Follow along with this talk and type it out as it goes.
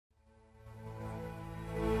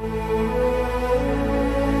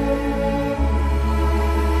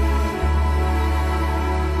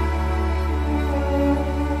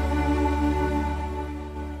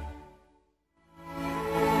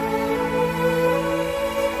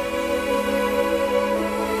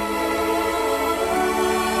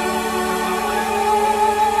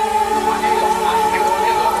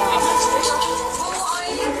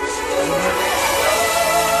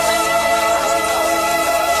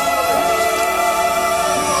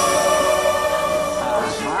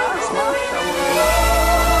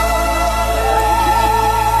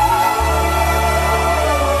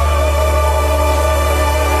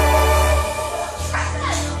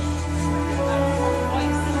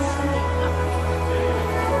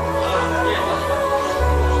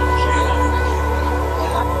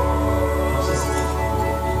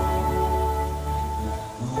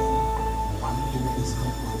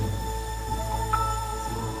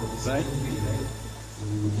Right?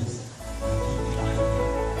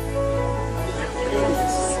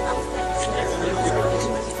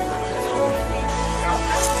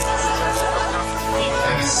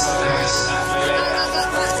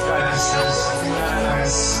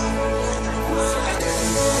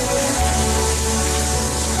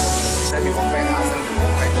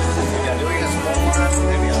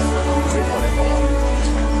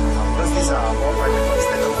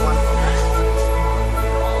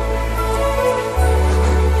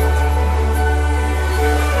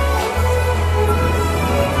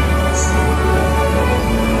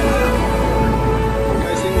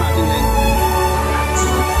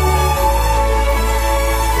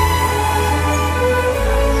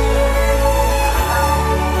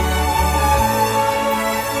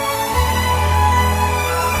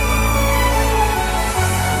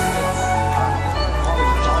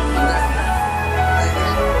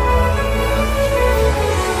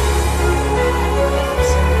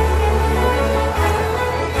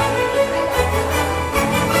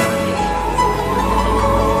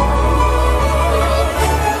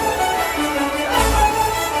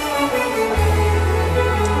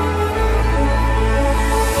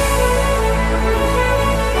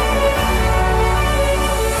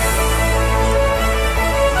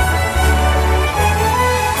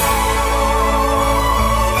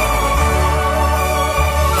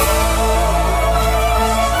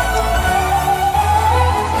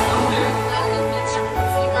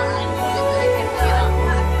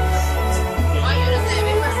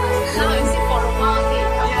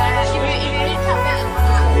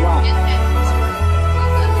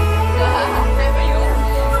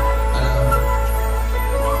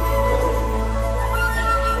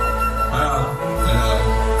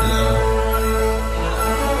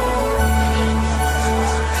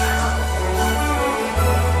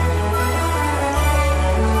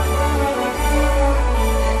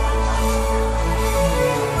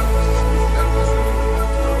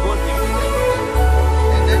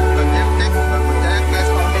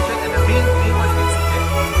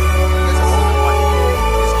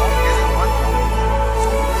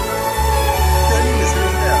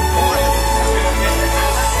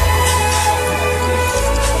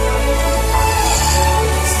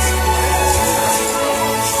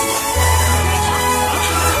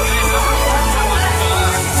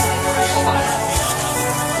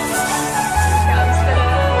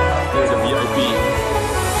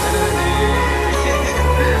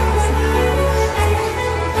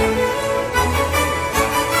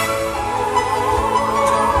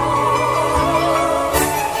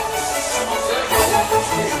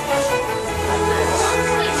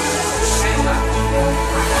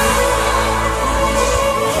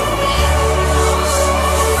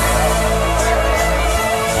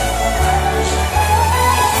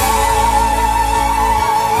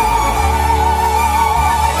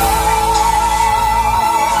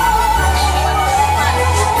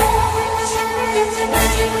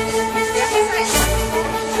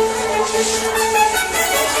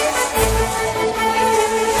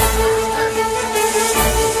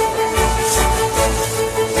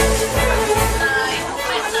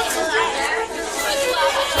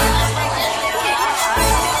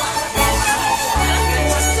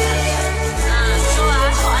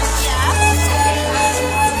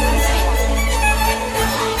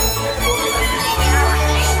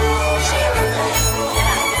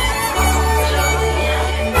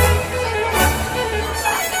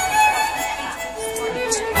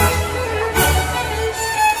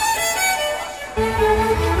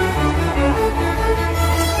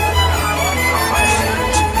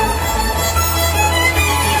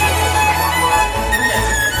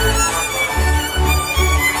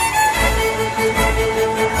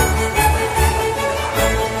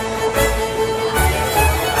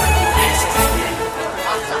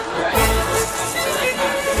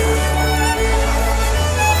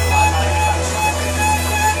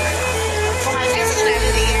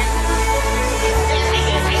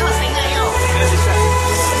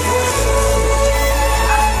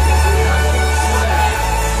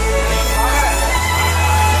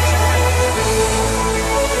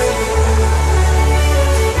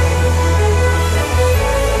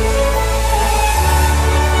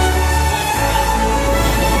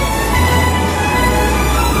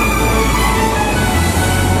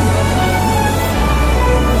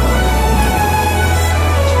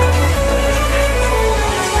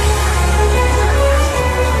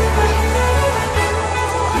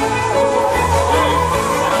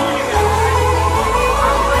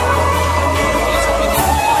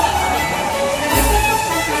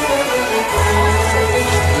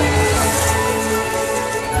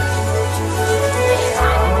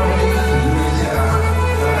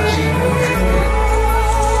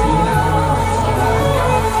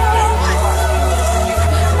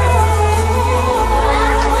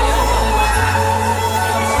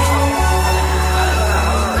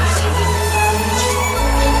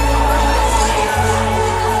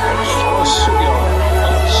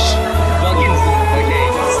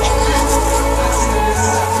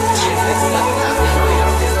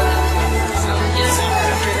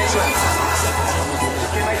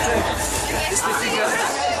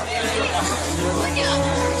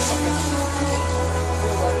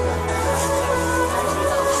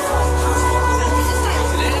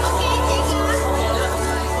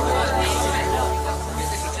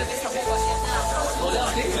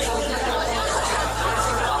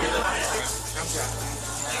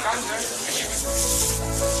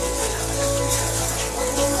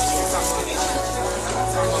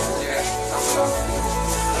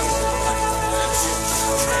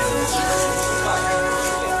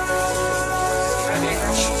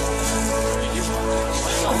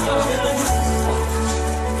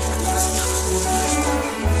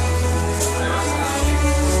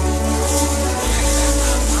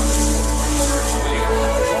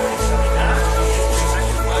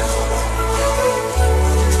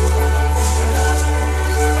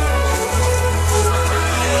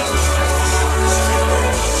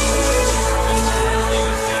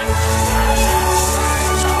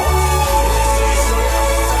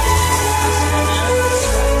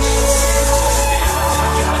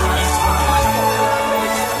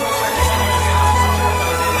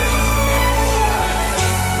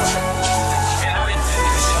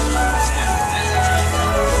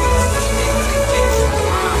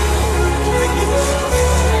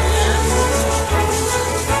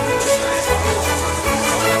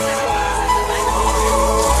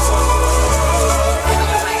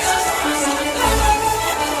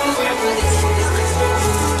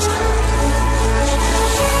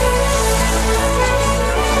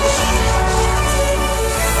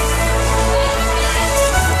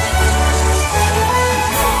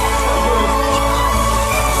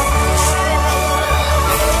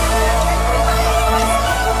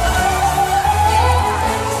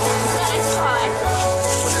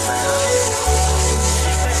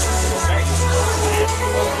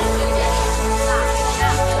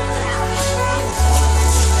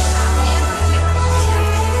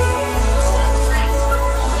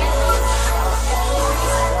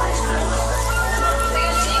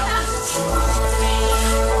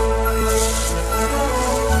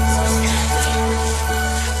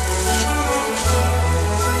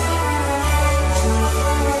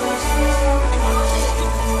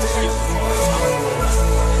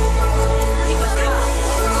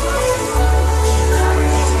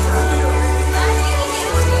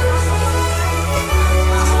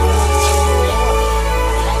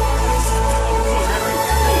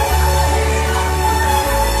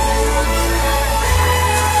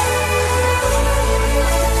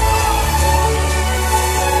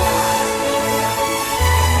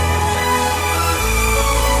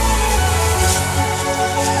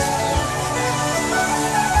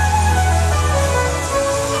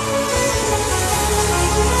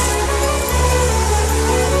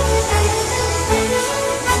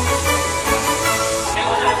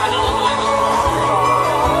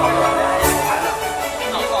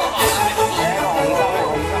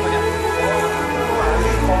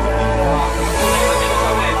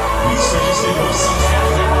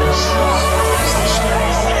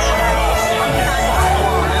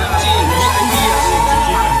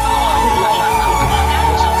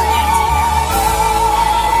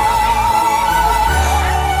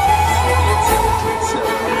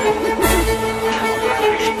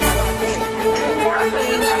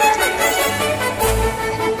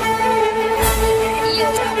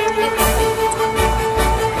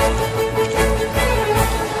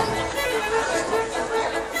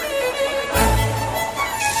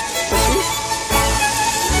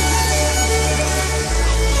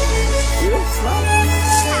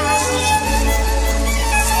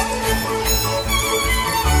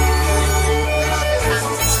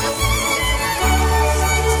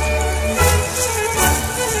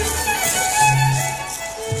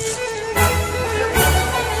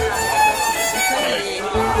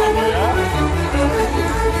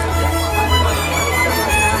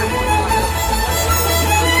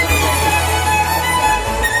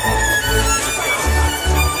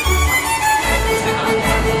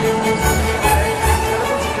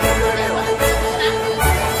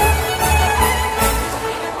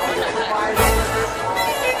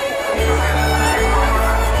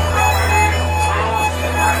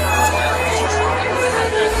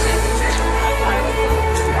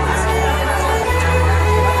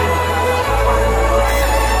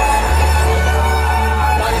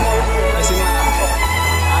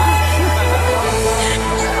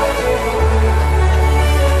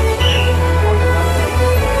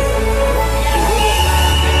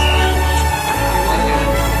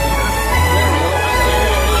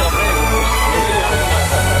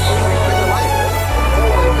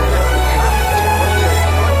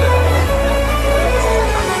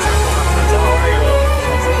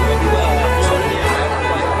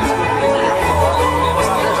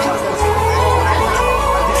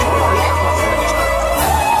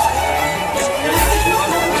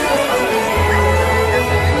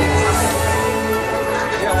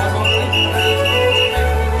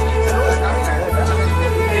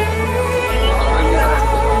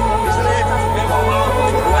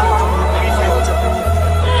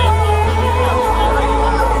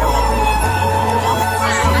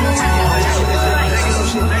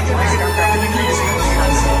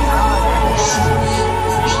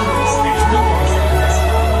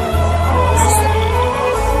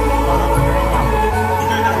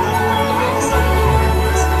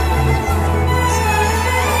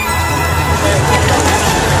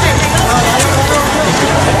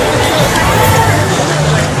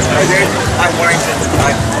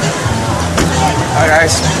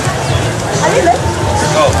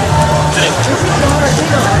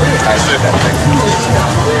 Go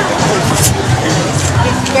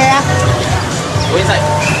inside.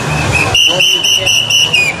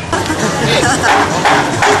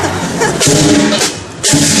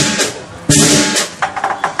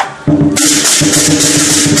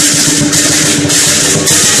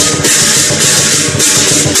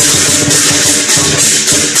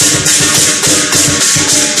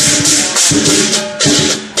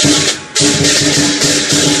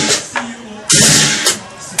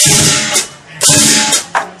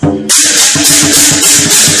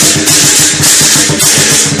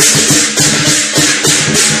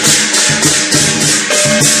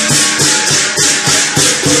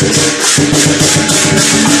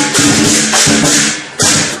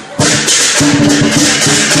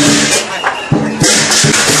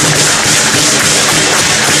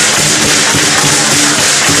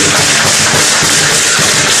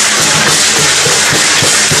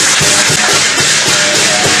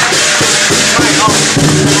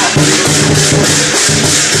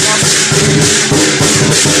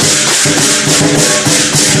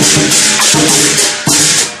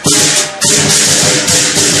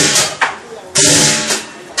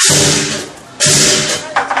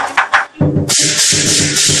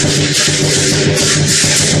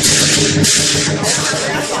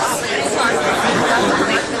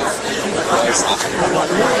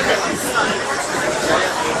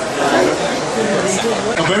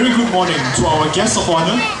 A very good morning to our guest of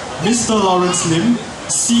honor, Mr. Lawrence Lim,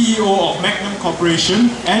 CEO of Magnum Corporation,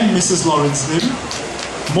 and Mrs. Lawrence Lim,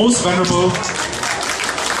 Most Venerable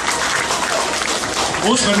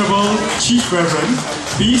Chief Reverend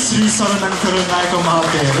B. Sri Saranankara Nayaka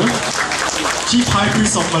Mahathir, Chief High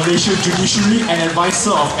Priest of Malaysia Judiciary and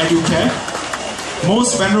Advisor of Educare,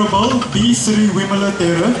 Most Venerable B. Sri Wimala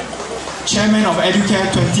Thera, Chairman of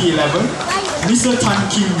Educare 2011, Mr. Tan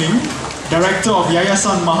Kim Ming, Director of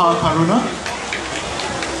Yayasan Maha Karuna,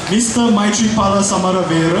 Mr. Maitripala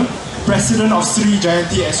Samaravera, President of Sri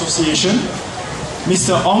Jayanti Association,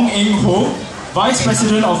 Mr. Ong Eng Ho, Vice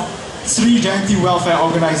President of Sri Jayanti Welfare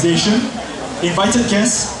Organization, invited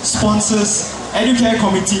guests, sponsors, Educare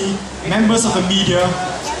Committee, members of the media,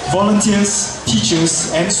 volunteers,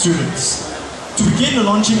 teachers, and students. To begin the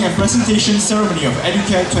launching and presentation ceremony of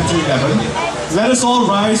Educare 2011, let us all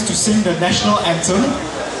rise to sing the national anthem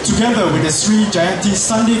together with the Sri Jayanti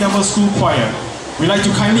Sunday Dhamma School Choir. We'd like to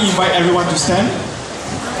kindly invite everyone to stand.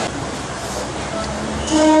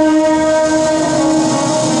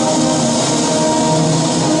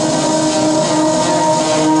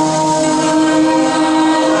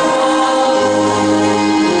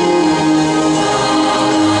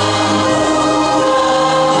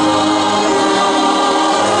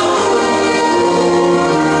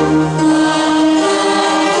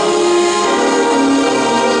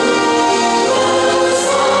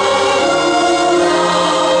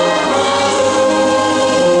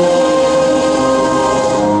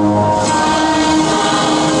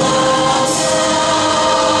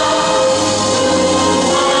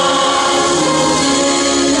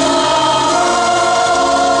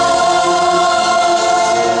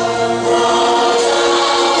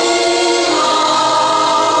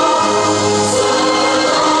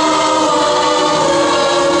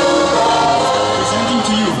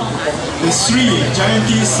 Sri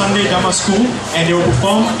Jayanti Sunday Dhamma School, and they will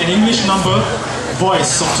perform an English number,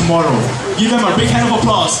 Voice of Tomorrow. Give them a big hand of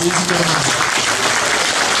applause, ladies and gentlemen.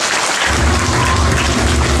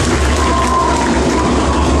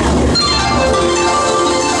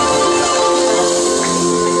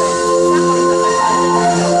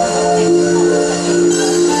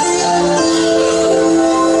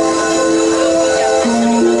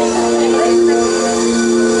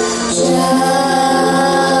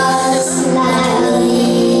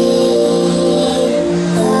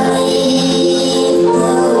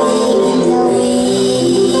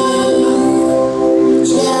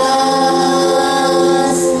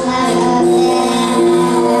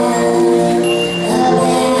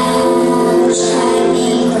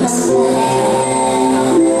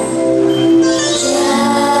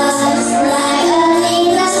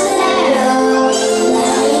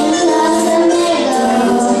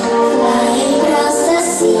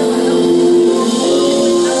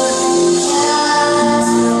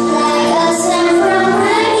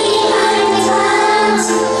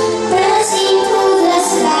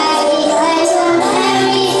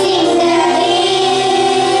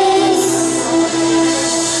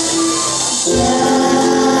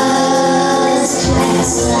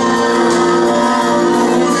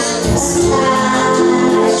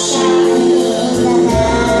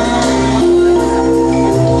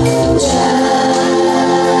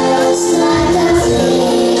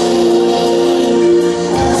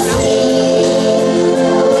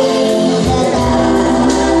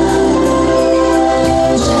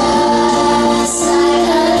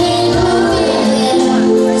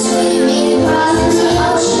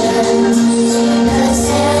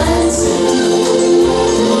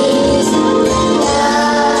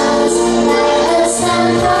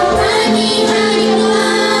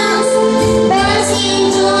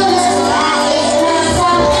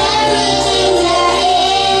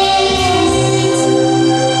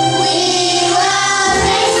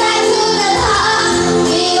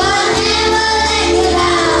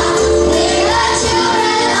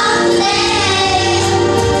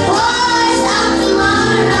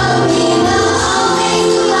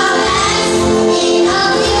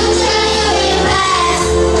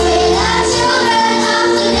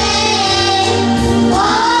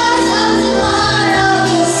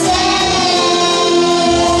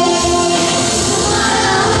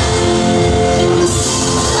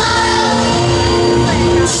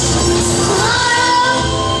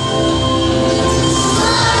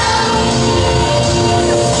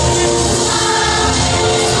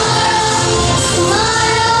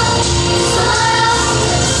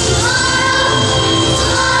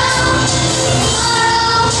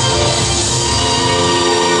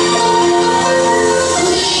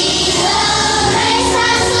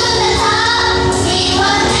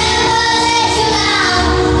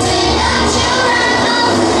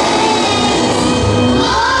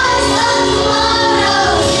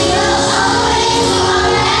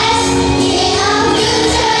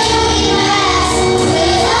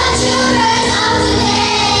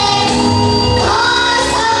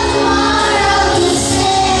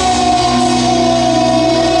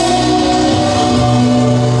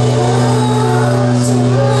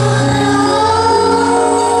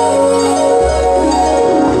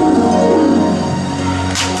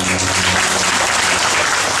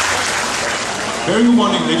 Good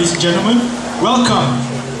morning, ladies and gentlemen. Welcome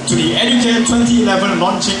to the Educare 2011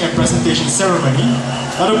 launching and presentation ceremony.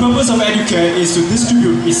 Now, the purpose of Educare is to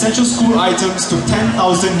distribute essential school items to 10,000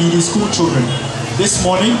 needy school children. This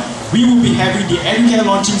morning, we will be having the Educare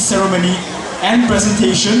launching ceremony and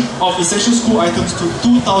presentation of essential school items to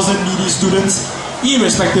 2,000 needy students,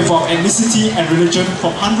 irrespective of ethnicity and religion,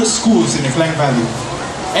 from 100 schools in the Klang Valley.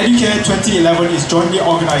 Educare 2011 is jointly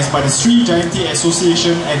organized by the Sri Jayanti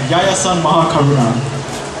Association and Yayasan Mahakaruna.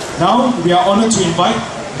 Now, we are honored to invite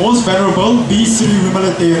Most Venerable B. Sri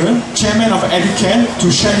Wimala Thera, Chairman of Educare, to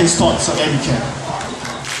share his thoughts on Educare.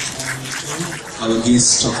 Our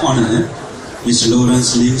guest of honor, Mr.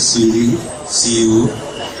 Lawrence Lim, CV, CEO,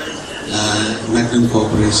 Magnum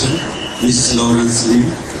Corporation, Mrs. Lawrence Lim,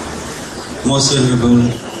 Most Venerable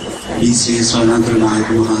B. Sri Saranandra Naik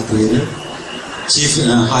Mahathera, Chief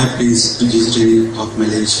High Priest Judiciary of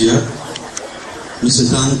Malaysia, Mr.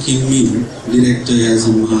 Tang Kim Min, Director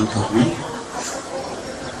Yayasan Mahakaruna,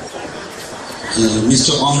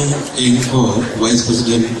 Mr. Ong Eng Ho, Vice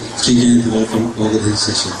President, Sri Jayanti Welcome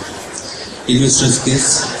Organization, investors,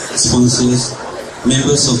 guests, sponsors,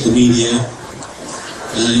 members of the media,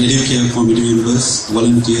 Educare committee members,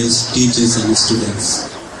 volunteers, teachers and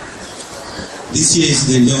students. This year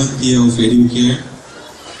is the 11th year of Educare.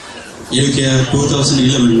 Educare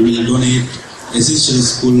 2011 will donate essential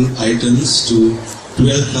school items to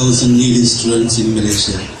 12,000 needy students in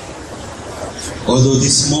Malaysia. Although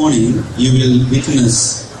this morning you will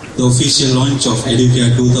witness the official launch of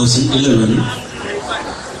Educare 2011,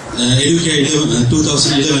 Educare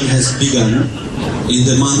 2011 has begun in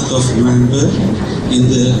the month of November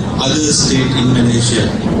in the other state in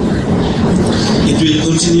Malaysia. It will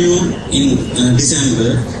continue in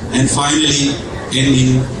December and finally end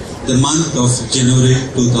in the month of January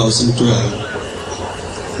 2012.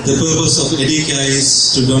 The purpose of Educare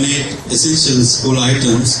is to donate essential school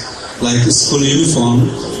items like school uniform,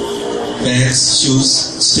 bags, shoes,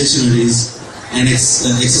 stationeries, and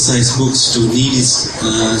exercise books to needy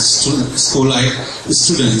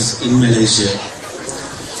students in Malaysia.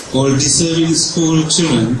 All deserving school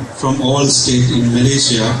children from all states in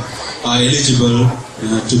Malaysia are eligible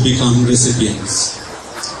to become recipients.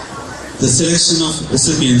 The selection of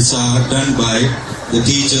recipients are done by the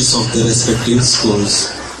teachers of the respective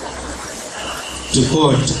schools. To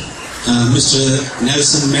quote Mr.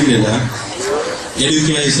 Nelson Mandela,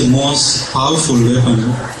 Educare is the most powerful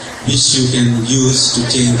weapon which you can use to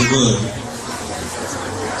change the world.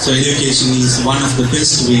 So education is one of the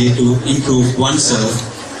best ways to improve oneself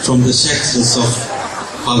from the shackles of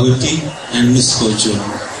poverty and misfortune.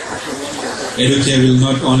 Educare will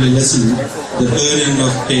not only lessen the burden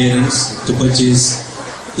of parents to purchase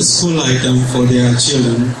a school item for their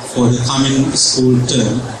children for the coming school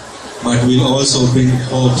term, but will also bring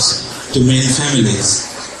hopes to many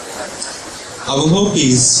families. Our hope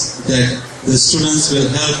is that the students will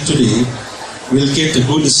help today will get a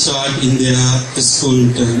good start in their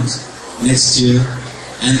school terms next year,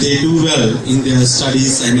 and they do well in their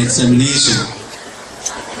studies and examination.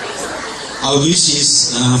 Our wish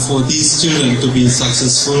is for these children to be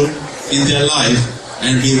successful in their life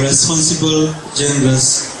and be responsible,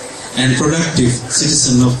 generous, and productive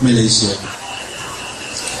citizen of Malaysia.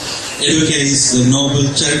 Educare is the noble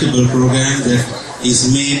charitable program that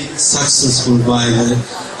is made successful by the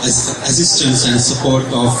assistance and support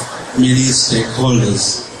of many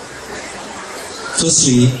stakeholders.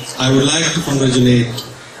 Firstly, I would like to congratulate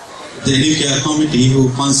the Educare committee, who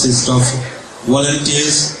consists of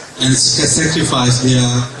volunteers and sacrifice their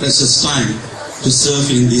precious time to serve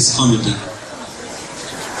in this committee.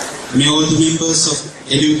 May all the members of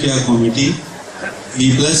Educare committee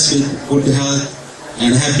be blessed with good health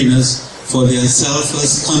and happiness for their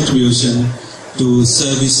selfless contribution to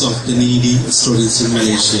service of the needy students in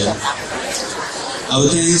Malaysia. Our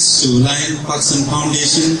thanks to Lion Pakistan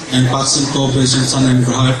Foundation and Pakistan Corporation Son and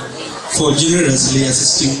Berhad for generously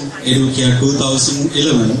assisting Educare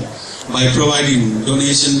 2011 by providing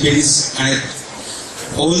donation bins at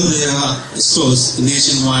all their stores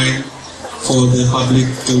nationwide for the public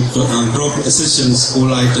to drop essential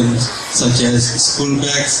school items such as school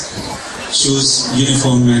bags, shoes,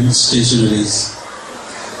 uniform and stationeries.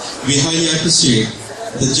 We highly appreciate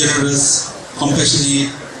the generous,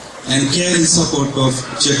 compassionate and caring support of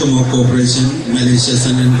Giacomo Corporation, Malaysia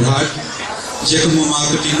Son and Berhad, Giacomo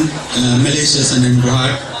Marketing, Malaysia Son and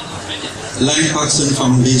Berhad, Lion Pakistan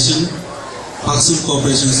Foundation, Pakistan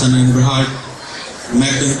Corporation Son and Berhad,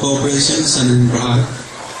 Magnum Corporation Son and Berhad,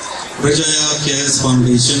 Rajaya Cares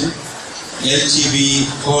Foundation, LGB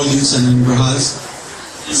Holdings Son and Berhad,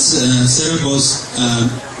 Cerebos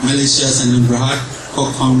Malaysia Son and Berhad,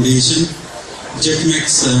 Koch Foundation, Jetmax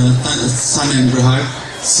Sun and Berhad,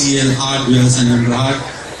 CL Hardware Sun and Berhad,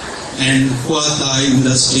 and Huatai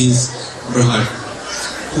Industries Berhad,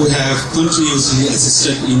 who have continuously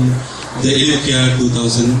assisted in the Educare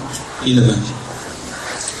 2011.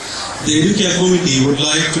 The Educare Committee would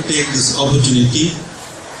like to take this opportunity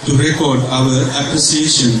to record our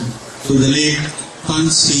appreciation to the late Tan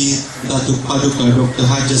Sri Datuk Paduka Dr.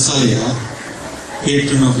 Haja Saleh,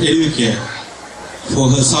 patron of Educare, for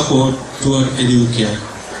her support toward Educare.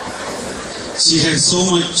 She had so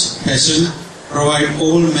much passion to provide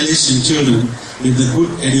all Malaysian children with a good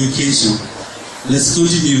education. Let's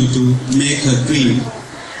continue to make her dream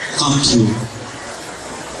come true.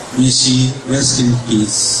 May she rest in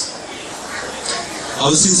peace.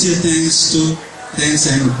 Our sincere thanks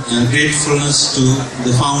and gratefulness to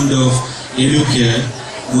the founder of Educare,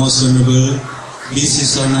 Most Venerable B.C.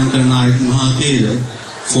 Sarananka Naik Mahathir,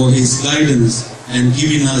 for his guidance and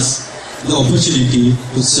giving us the opportunity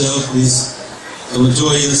to serve this our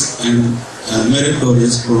joyous and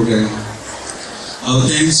meritorious program. Our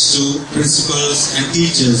thanks to principals and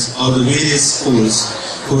teachers of the various schools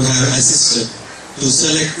who have assisted to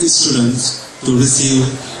select students to receive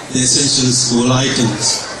the essential school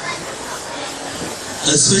items.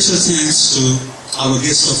 A special thanks to our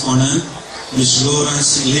guest of honor, Ms.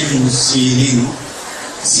 Lawrence Lim Sri Ling,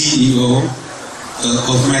 CEO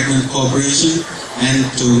of Magnet Corporation, and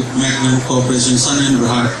to Magnet Corporation Sun and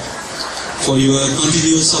Berhad for your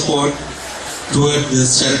continuous support toward the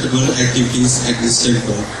charitable activities at this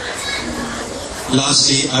temple.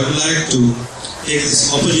 Lastly, I would like to take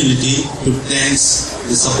this opportunity to thank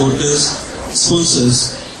the supporters,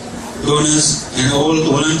 sponsors, donors, and all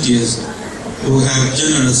volunteers who have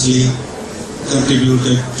generously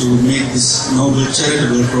contributed to make this noble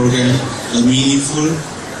charitable program a meaningful,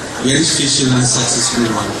 beneficial, and successful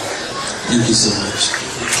one. Thank you so much.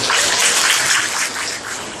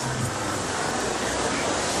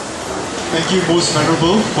 Thank you, Most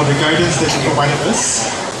Venerable, for the guidance that you provided us.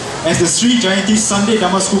 As the Sri Jayanti Sunday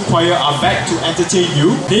Dhamma School Choir are back to entertain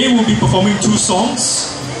you, they will be performing two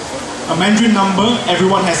songs, a Mandarin number,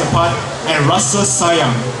 Everyone Has a Part, and Rasa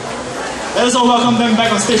Sayang. Let us all welcome them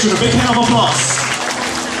back on stage with a big hand of applause.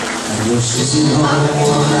 有时候我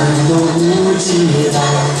们都不知道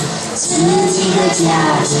自己的价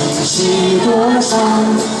值是多少，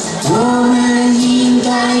我们应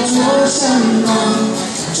该做什么？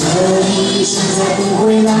这一生才不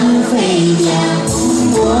会浪费掉。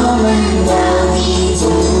我们到底重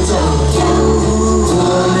不重要？我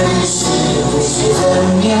们是不是很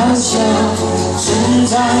渺小？深藏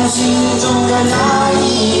心中的那一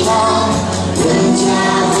套，人家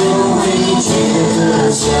会不会觉得可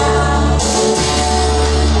笑？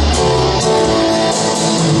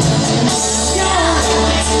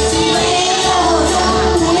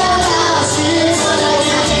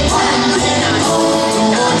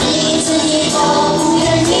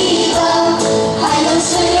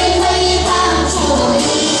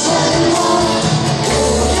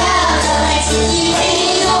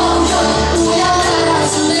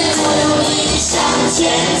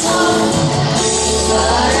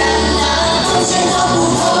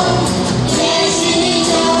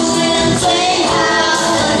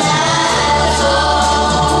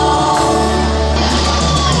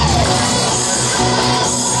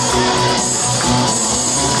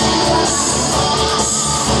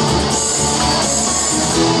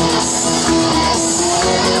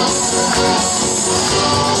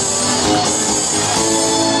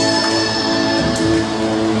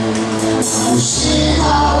 有时候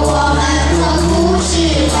我们都不知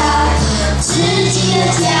道自己的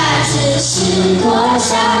价值是多少，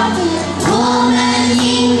我们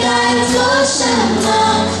应该做什么？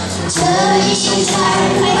这一生才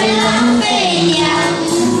不会浪费掉。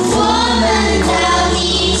我们到底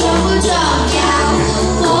重不重要？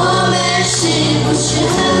我们是不是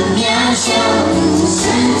很渺小？深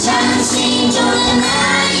藏心中的那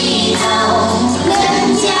一套，人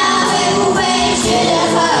家会不会觉得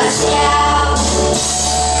可笑？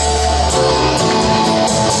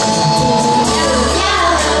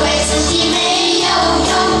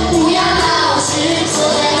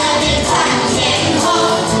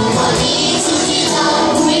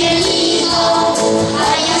 不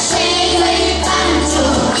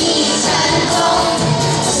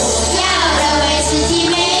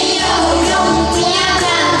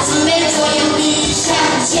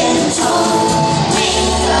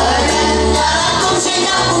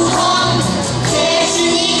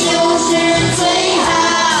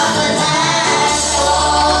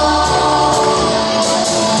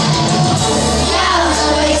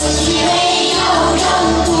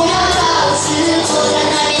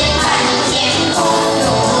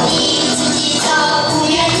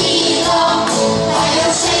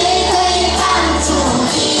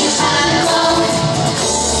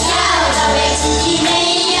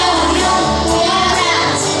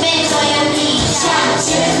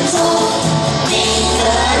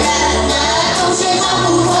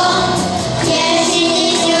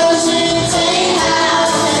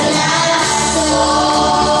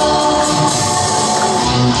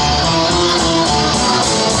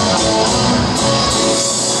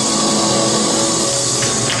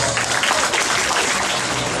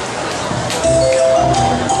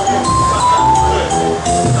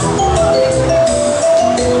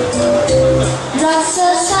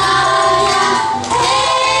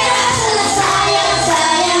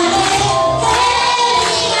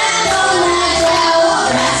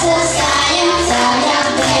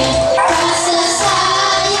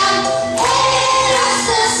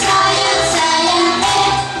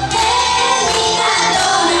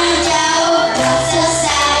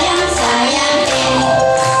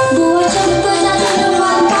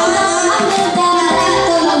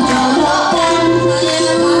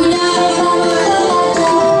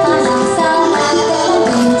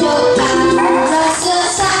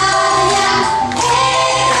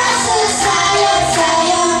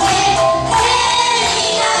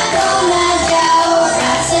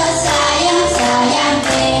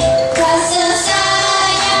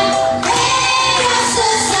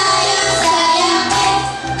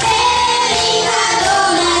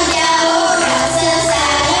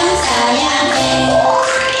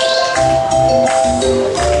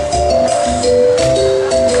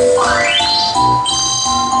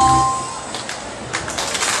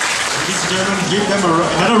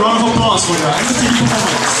applause for their entertaining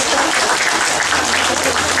performance.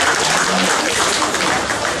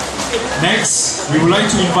 Next, we would like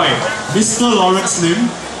to invite Mr. Lawrence Lim,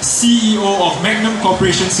 CEO of Magnum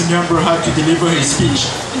Corporation Sdn Bhd, to deliver his speech.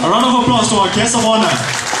 A round of applause to our guest of honor.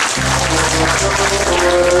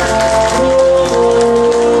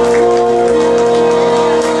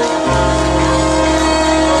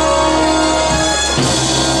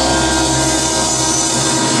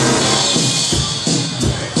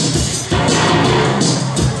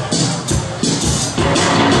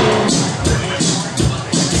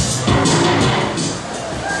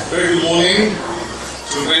 Very good morning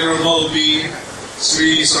to Venerable B.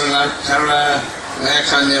 Sri Lanka Buddhist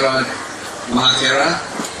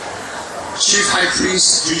Chief High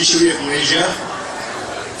Priest, Judiciary of Malaysia,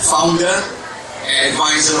 Founder and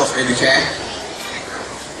Advisor of Educare,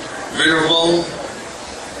 Venerable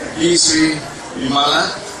B. Sri Vimala,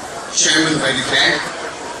 Chairman of Educare,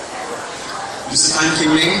 Mr. Tan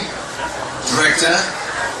Kim Ming, Director,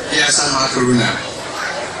 Yayasan Mahakaruna,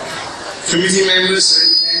 Committee members of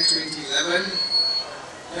Educare 2011,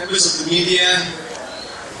 members of the media,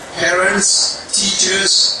 parents,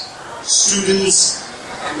 teachers, students,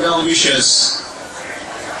 and well-wishers.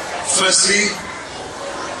 Firstly,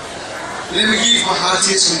 let me give my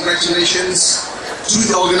heartiest congratulations to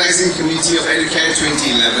the organizing committee of Educare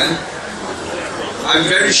 2011. I'm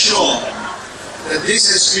very sure that this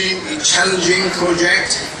has been a challenging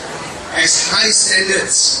project as high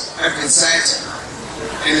standards have been set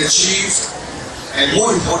and achieved, and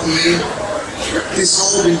more importantly, this has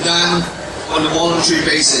all been done on a voluntary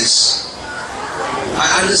basis.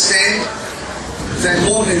 I understand that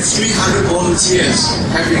more than 300 volunteers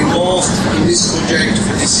have been involved in this project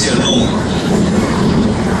for this year alone.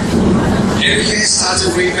 Educare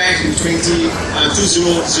started way back in 2001,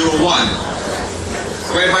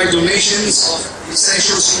 whereby donations of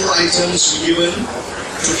essential school items were given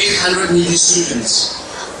to 800 needy students.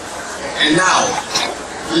 And now,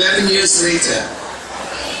 11 years later,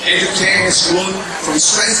 Educare has grown from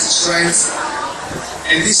strength to strength,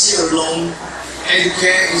 and this year alone,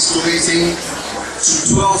 Educare is donating to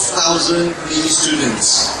 12,000 needy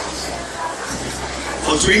students.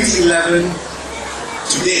 For 2011,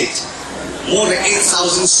 to date, more than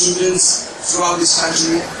 8,000 students throughout this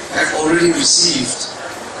country have already received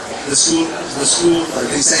the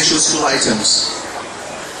essential school items.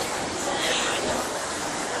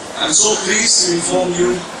 I'm so pleased to inform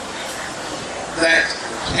you that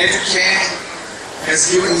Educare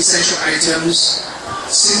has given essential items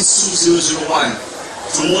since 2001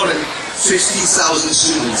 to more than 50,000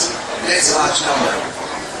 students. That's a large number.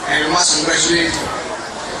 And we must congratulate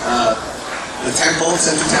the temple,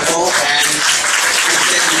 Sentul Temple, and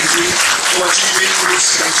the community for achieving this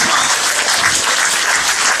benchmark.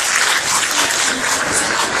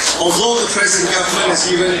 Although the present government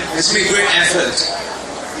has made great effort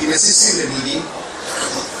in assisting the needy,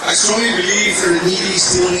 I strongly believe that the needy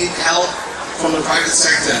still need help from the private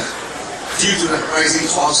sector due to the rising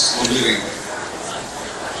cost of living.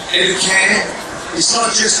 Educare is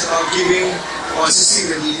not just about giving or assisting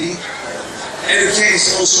the needy. Educare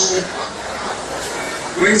is also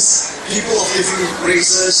brings people of different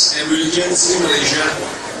races and religions in Malaysia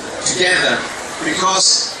together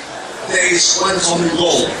because there is one common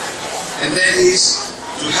goal, and that is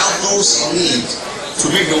to help those in need to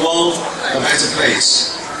make the world a better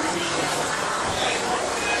place.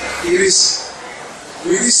 It is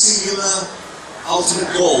with this singular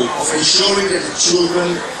ultimate goal of ensuring that the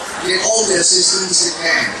children get all the assistance they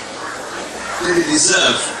can, that they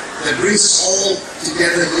deserve, that brings us all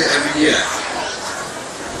together here every year.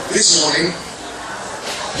 This morning,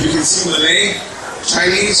 you can see Malay,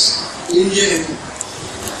 Chinese, Indian,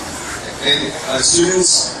 and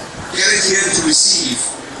students gathered here to receive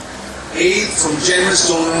aid from generous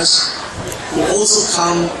donors who also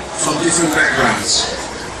come from different backgrounds.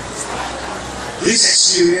 This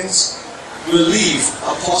experience will leave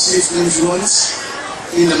a positive influence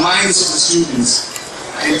in the minds of the students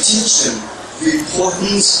and teach them the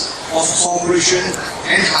importance of cooperation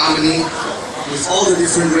and harmony with all the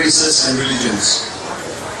different races and religions.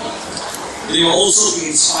 They will also be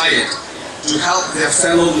inspired to help their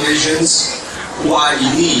fellow Malaysians who are in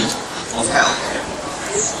need of help.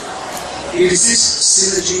 It is this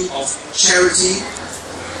synergy of charity,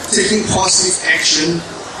 taking positive action,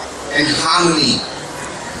 and harmony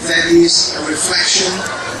that is a reflection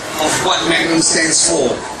of what Magnum stands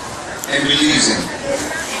for and believes in.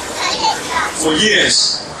 For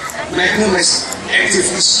years, Magnum has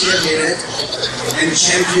actively spearheaded and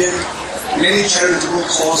championed many charitable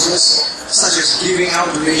causes, such as giving out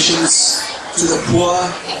donations to the poor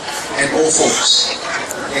and old folks.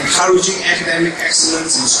 encouraging academic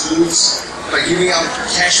excellence in schools by giving out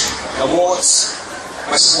cash awards,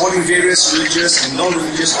 by supporting various religious and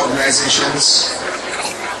non-religious organizations.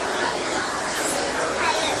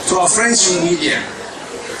 To our friends in the media,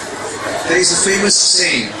 there is a famous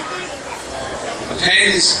saying, a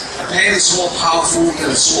pen is more powerful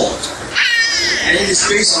than a sword. And it is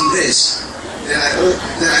based on this that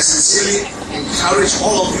I sincerely encourage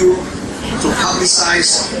all of you to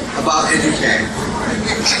publicize about Educare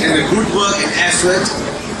and the good work and effort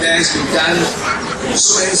that has been done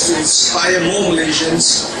so as to inspire more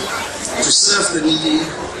Malaysians to serve the needy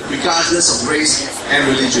regardless of race and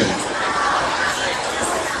religion.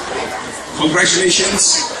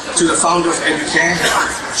 Congratulations to the founder of Educare,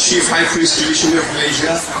 Chief High Priest Judiciary of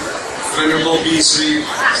Malaysia, Venerable B. Sri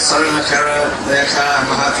Saranakara Dayaka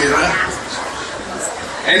Mahathira,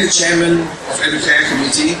 and the Chairman of Educare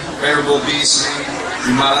Committee, Venerable B. Sri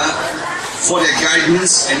Vimala, for their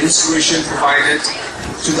guidance and inspiration provided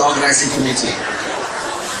to the organizing committee.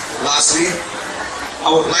 Lastly, I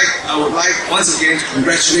would like once again to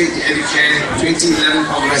congratulate the Educare 2011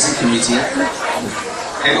 organizing committee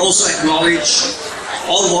and also acknowledge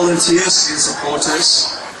all volunteers and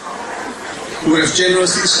supporters who have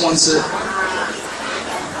generously sponsored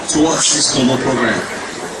towards this noble program.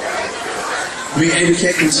 May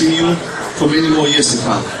Educare continue for many more years to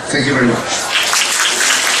come. Thank you very much.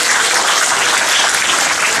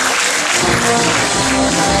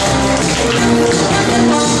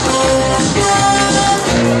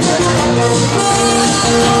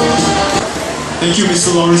 Thank you,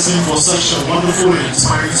 Mr. Lawrence, for such a wonderful and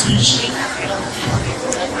inspiring speech.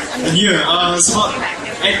 And here,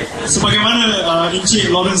 sebagaimana Encik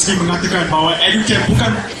Lawrence Lee mengatakan bahawa Educare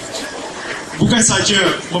bukan saja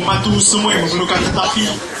membantu semua yang memerlukan, tetapi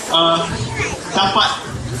dapat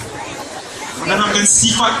menanamkan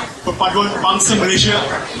sifat perpaduan bangsa Malaysia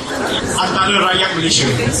antara rakyat Malaysia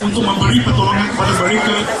untuk memberi pertolongan kepada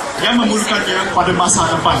mereka yang memerlukannya pada masa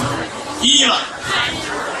depan. Inilah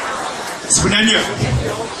sebenarnya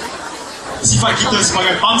sifat kita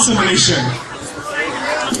sebagai bangsa Malaysia.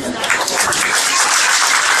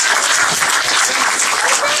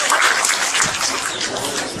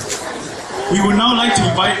 We would now like to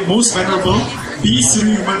invite Most Venerable B.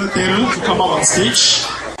 Sri Lanka to come up on stage.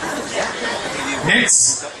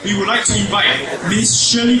 Next, we would like to invite Ms.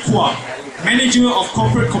 Shirley Kua, Manager of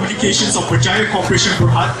Corporate Communications of Berjaya Corporation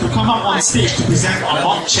Berhad, to come up on stage to present a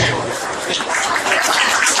mock check.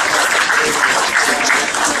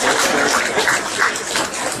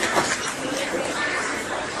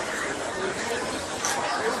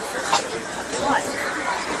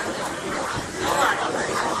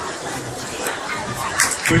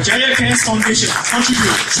 Berjaya Cares Foundation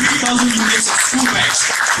contribute 3,000 units of school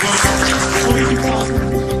bags worth 42,000.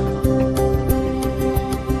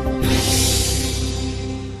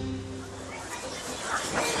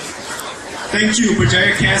 Thank you,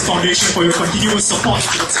 Berjaya Cares Foundation, for your continuous support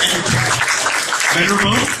towards Educare.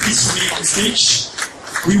 Venerable, please remain on stage.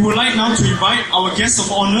 We would like now to invite our guest of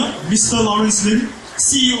honor, Mr. Lawrence Lim,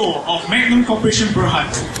 CEO of Magnum Corporation Berhad,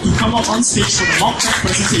 to come up on stage for the mock check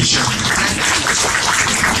presentation.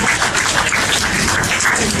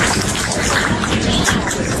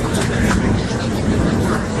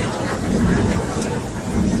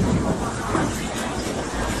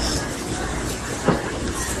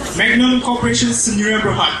 Magnum Corporation Sendirian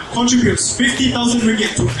Berhad contributes 50,000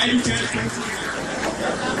 ringgit to Educare.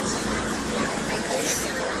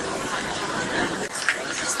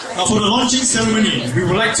 Now for the launching ceremony, we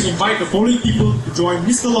would like to invite the following people to join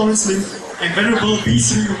Mr. Lawrence Lim and Venerable B.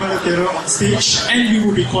 Sri Lanka on stage, and we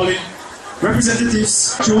will be calling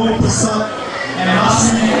Representatives Joe Prasad and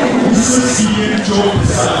lastly Mr. Senior Joe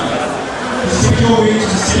Prasad. Please take your way to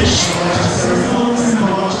the stage to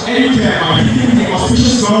launch Educare by hitting the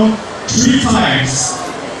auspicious ground 3 times.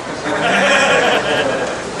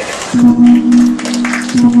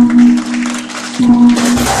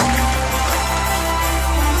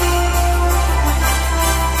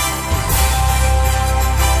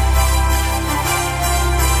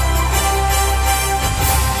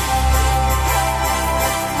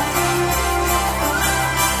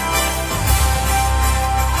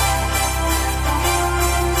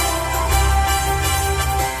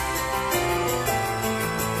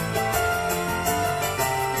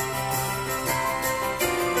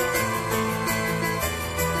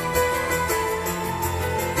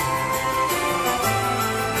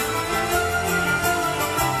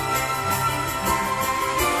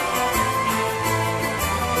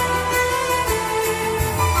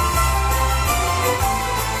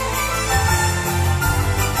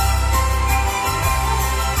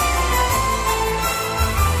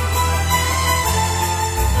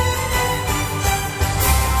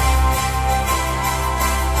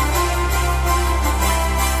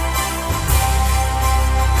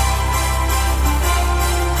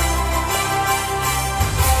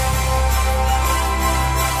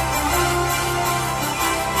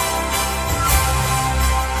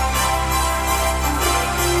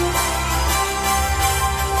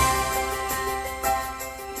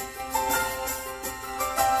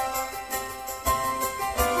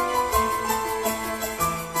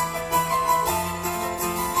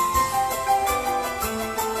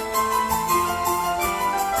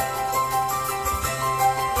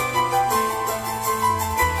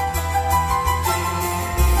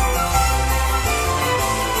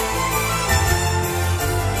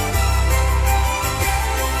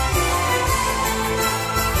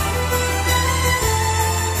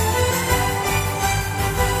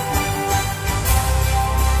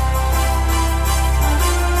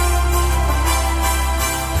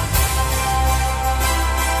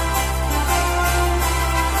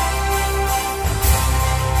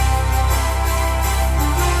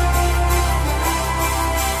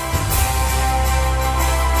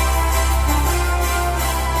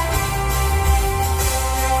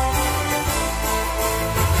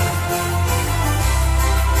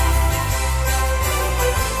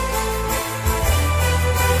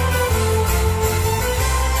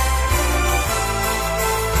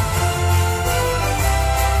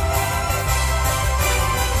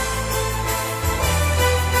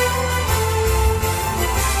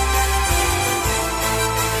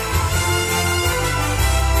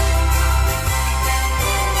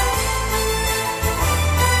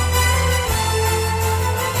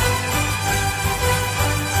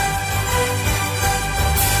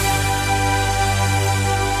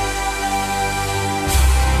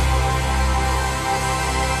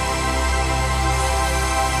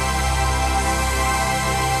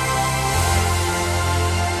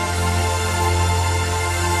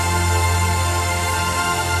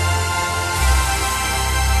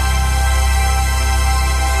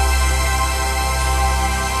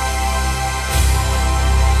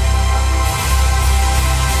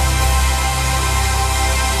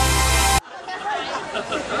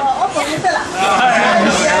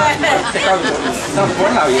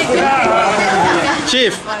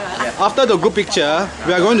 Chief, after the group picture,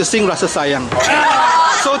 we are going to sing Rasa Sayang.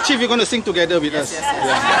 So, Chief, you're going to sing together with us.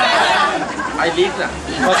 I lead.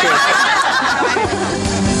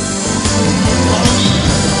 Okay.